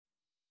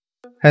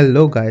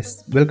Hello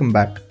guys, welcome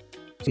back.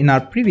 In our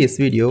previous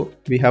video,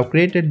 we have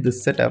created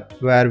this setup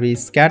where we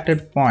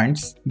scattered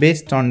points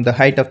based on the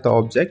height of the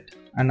object,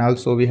 and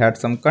also we had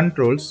some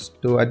controls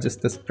to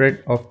adjust the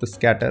spread of the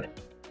scatter.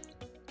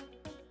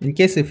 In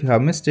case if you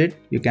have missed it,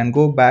 you can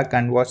go back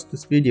and watch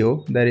this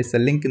video. There is a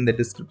link in the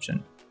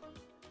description.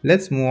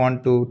 Let's move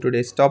on to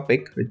today's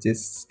topic, which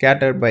is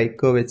scatter by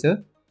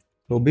curvature.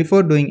 So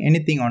before doing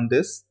anything on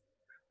this,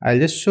 I'll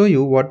just show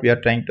you what we are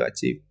trying to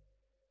achieve.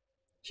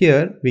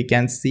 Here we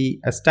can see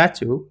a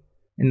statue.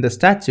 In the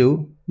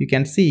statue, you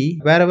can see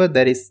wherever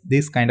there is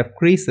this kind of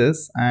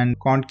creases and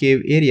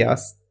concave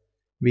areas,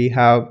 we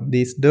have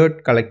this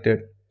dirt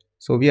collected.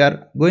 So we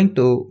are going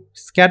to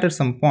scatter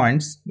some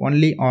points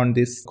only on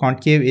these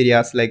concave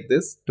areas like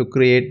this to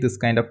create this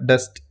kind of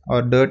dust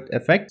or dirt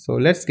effect. So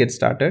let's get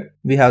started.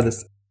 We have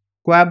this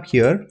squab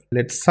here.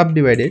 Let's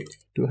subdivide it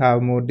to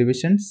have more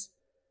divisions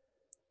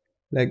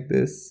like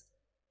this.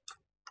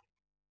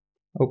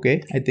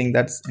 Okay, I think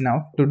that's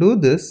enough. To do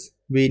this,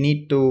 we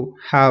need to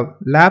have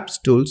labs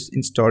tools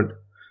installed.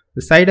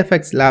 The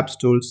sidefx labs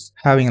tools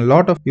having a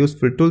lot of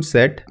useful tool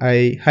set.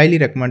 I highly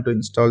recommend to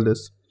install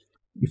this.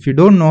 If you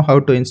don't know how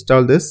to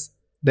install this,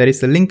 there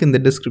is a link in the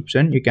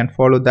description. You can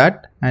follow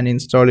that and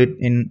install it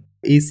in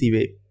easy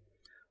way.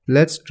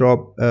 Let's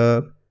drop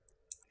a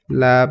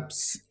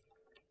labs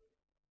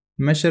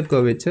measure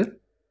curvature.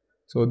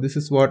 So this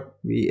is what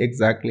we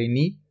exactly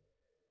need.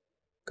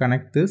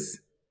 Connect this.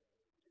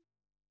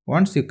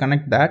 Once you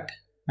connect that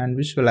and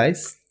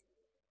visualize,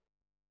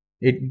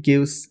 it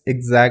gives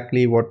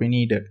exactly what we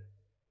needed.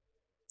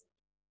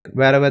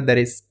 Wherever there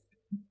is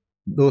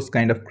those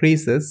kind of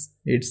creases,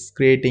 it's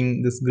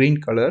creating this green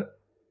color,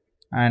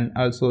 and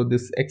also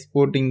this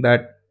exporting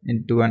that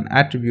into an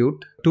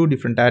attribute, two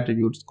different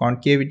attributes,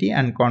 concavity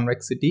and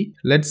convexity.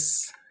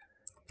 Let's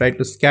try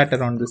to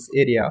scatter on this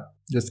area.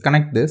 Just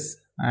connect this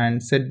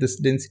and set this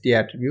density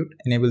attribute,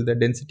 enable the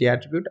density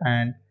attribute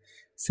and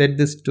set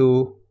this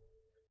to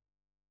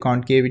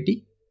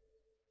concavity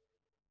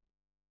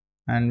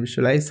and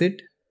visualize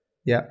it.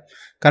 Yeah,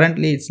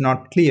 currently it's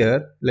not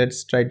clear.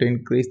 Let's try to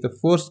increase the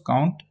force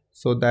count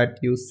so that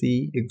you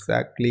see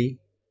exactly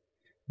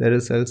the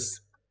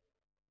results,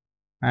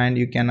 and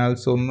you can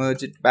also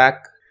merge it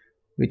back.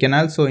 We can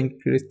also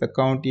increase the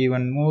count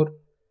even more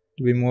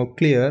to be more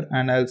clear,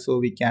 and also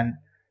we can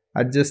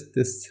adjust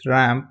this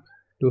ramp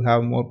to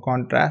have more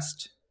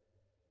contrast.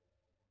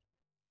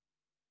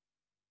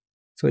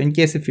 So in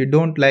case if you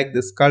don't like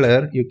this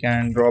color, you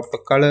can drop a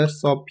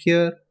color-SOP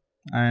here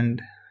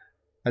and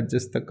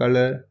adjust the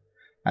color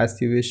as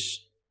you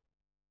wish.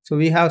 So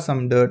we have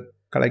some dirt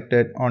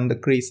collected on the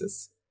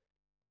creases.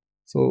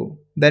 So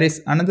there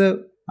is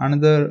another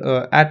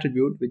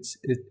attribute which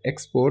is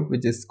export,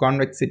 which is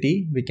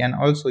convexity. We can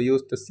also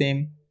use the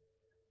same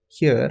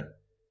here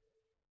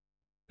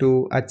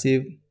to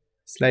achieve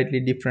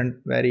slightly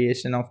different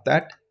variation of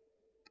that,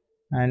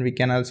 and we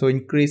can also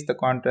increase the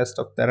contrast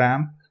of the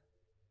ramp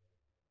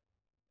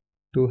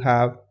to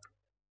have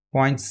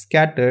points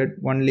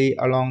scattered only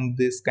along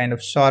this kind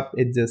of sharp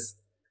edges.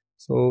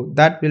 So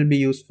that will be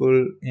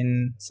useful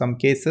in some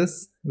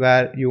cases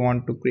where you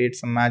want to create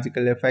some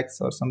magical effects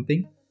or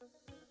something.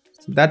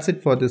 So that's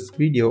it for this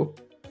video.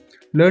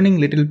 Learning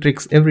little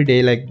tricks every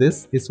day like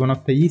this is one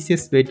of the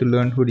easiest way to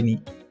learn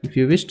Houdini. If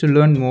you wish to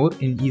learn more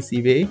in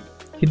easy way,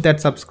 hit that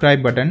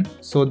subscribe button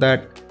so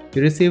that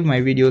you receive my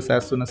videos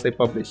as soon as I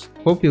publish.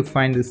 Hope you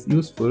find this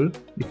useful.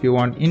 If you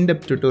want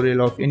in-depth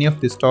tutorial of any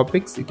of these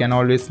topics, you can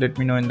always let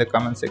me know in the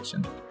comment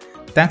section.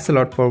 Thanks a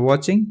lot for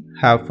watching.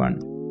 Have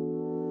fun.